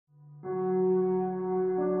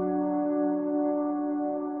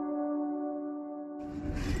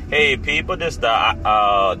Hey people, this the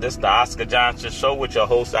Oscar Johnson Show with your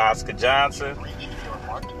host Oscar Johnson.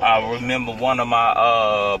 I remember one of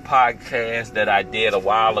my podcasts that I did a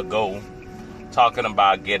while ago talking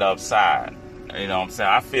about Get Outside. You know what I'm saying?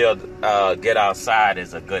 I feel Get Outside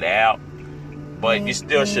is a good app, but you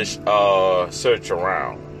still should search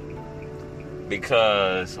around,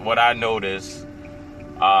 because what I noticed,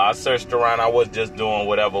 I searched around. I was just doing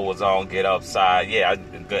whatever was on Get Outside. Yeah, a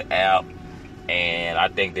good app. And I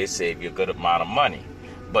think they save you a good amount of money.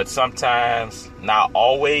 But sometimes, not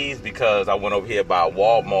always, because I went over here by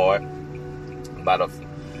Walmart, by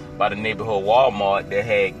the neighborhood Walmart, they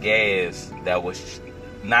had gas that was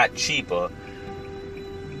not cheaper.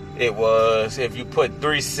 It was, if you put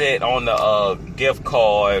 3 cents on the gift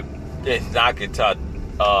card, it's knocking to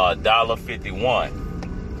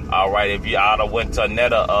 $1.51. All right, if you out of went to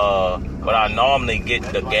another, but I normally get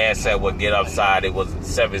the gas at would Get Upside, it was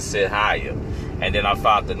 7 cents higher. And then I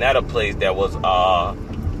found another place that was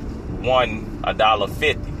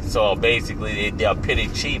 $1.50. So basically they're pretty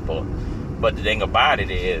cheaper. But the thing about it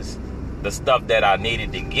is, the stuff that I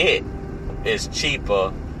needed to get is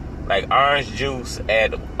cheaper. Like orange juice at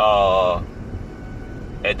the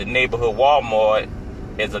neighborhood Walmart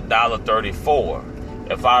is $1.34.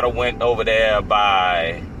 If I'd have went over there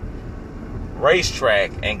by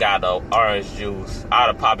Racetrack and got the orange juice, I'd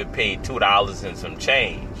have probably paid $2 and some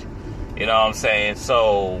change. You know what I'm saying?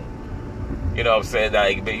 So, you know what I'm saying?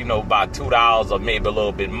 Like, about $2 or maybe a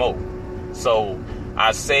little bit more. So,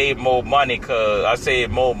 I saved more money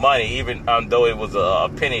even though it was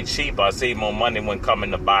a penny cheaper. I saved more money when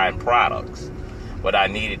coming to buying products. What I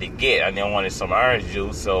needed to get. I wanted some orange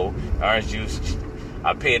juice. So, orange juice,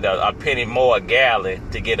 I paid a penny more a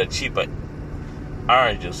gallon to get a cheaper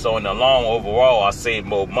orange juice. So, in the long overall, I saved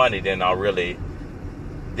more money than I really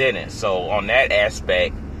didn't. So, on that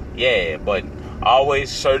aspect, yeah, but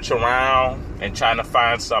always search around and trying to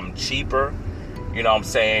find something cheaper. You know what I'm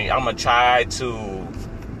saying? I'm going to try to,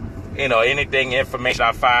 anything, information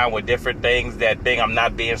I find with different things that thing, I'm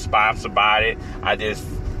not being sponsored by it. I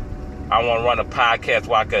want to run a podcast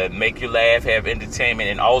where I could make you laugh, have entertainment,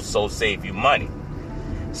 and also save you money.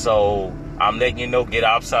 So I'm letting you know Get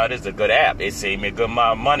Outside is a good app. It saved me a good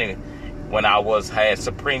amount of money when I had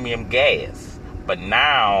some premium gas. But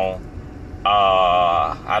now,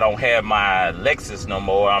 I don't have my Lexus no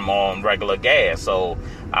more. I'm on regular gas. So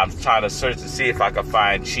I'm trying to search to see if I can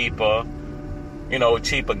find cheaper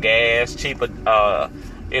gas, cheaper, on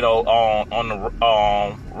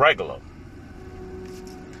the regular.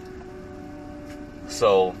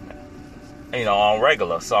 So, on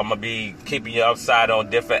regular. So I'm going to be keeping you upside on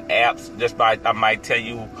different apps. I might tell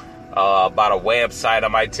you about a website. I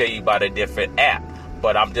might tell you about a different app.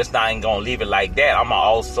 But I'm just not even going to leave it like that. I'm going to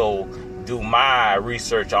also do my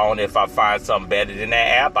research on if I find something better than that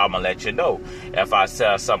app. I'm going to let you know. If I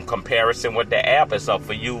sell some comparison with the app, it's up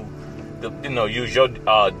for you to, use your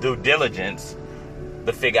due diligence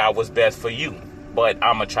to figure out what's best for you. But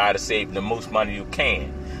I'm going to try to save the most money you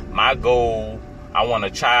can. My goal, I want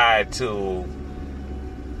to try to,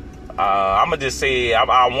 I'm going to just say,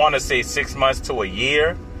 I want to say 6 months to a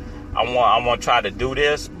year. I want to try to do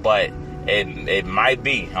this, but it might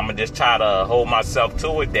be. I'm going to just try to hold myself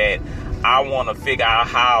to it that I want to figure out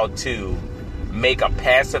how to make a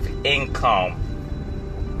passive income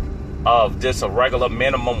of just a regular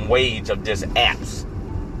minimum wage of just apps.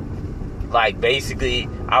 Like basically,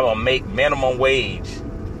 I will make minimum wage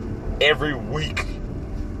every week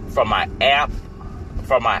from my app,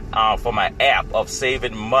 for my app of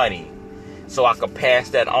saving money, so I can pass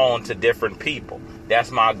that on to different people.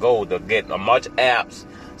 That's my goal, to get as much apps.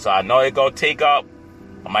 So I know it's gonna take up.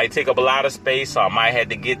 I might take up a lot of space, so I might have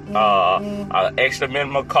to get an extra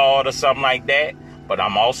minimum card or something like that. But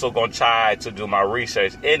I'm also going to try to do my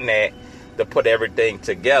research in that to put everything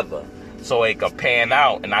together so it can pan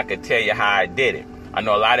out and I can tell you how I did it. I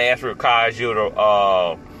know a lot of apps requires you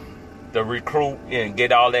to recruit and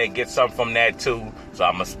get all that and get something from that too. So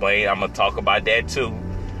I'm going to talk about that too.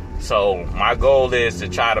 So my goal is to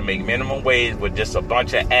try to make minimum wage with just a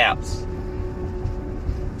bunch of apps.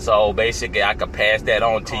 So basically, I can pass that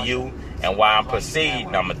on to you. And while I'm proceeding,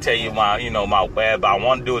 I'm gonna tell you my web. I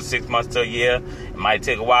want to do it 6 months to a year. It might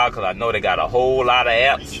take a while because I know they got a whole lot of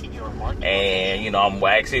apps. And I'm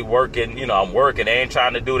actually working. I'm working. I ain't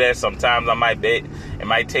trying to do that. Sometimes it might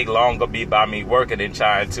take longer by me working than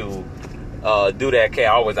trying to do that. Can't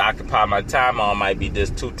always occupy my time. I might be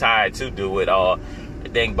just too tired to do it or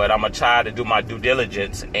thing. But I'm gonna try to do my due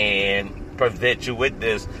diligence and present you with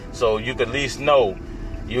this so you can at least know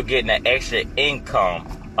you're getting an extra income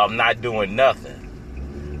of not doing nothing.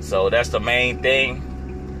 So that's the main thing.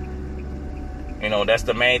 You know, that's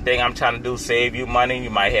the main thing I'm trying to do, save you money. You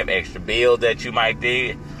might have extra bills that you might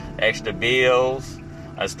need, extra bills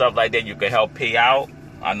and stuff like that you can help pay out.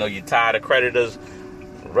 I know you're tired of creditors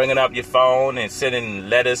ringing up your phone and sending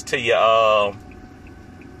letters to your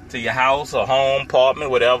house or home, apartment,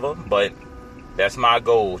 whatever. But that's my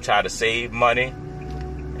goal. Try to save money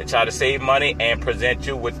and present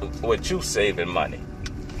you with you saving money.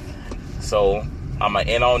 So I'm going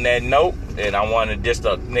to end on that note, and I want to just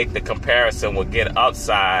make the comparison with Get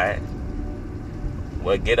Upside.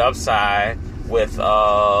 With me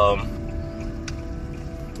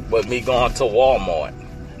going to Walmart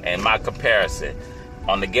and my comparison.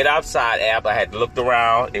 On the Get Outside app, I had looked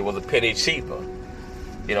around. It was a penny cheaper.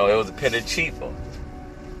 You know, it was a penny cheaper.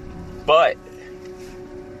 But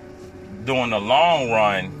during the long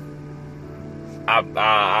run,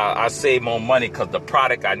 I saved more money because the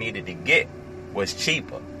product I needed to get was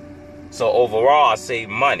cheaper. So overall, I saved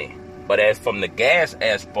money. But as from the gas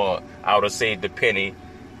aspect, I would have saved a penny.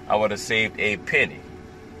 I would have saved a penny.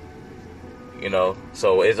 You know,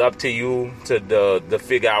 so it's up to you to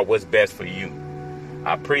figure out what's best for you.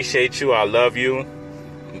 I appreciate you. I love you.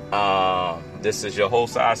 This is your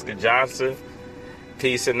host, Oscar Johnson.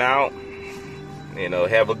 Peace and out. You know,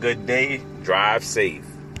 have a good day. Drive safe.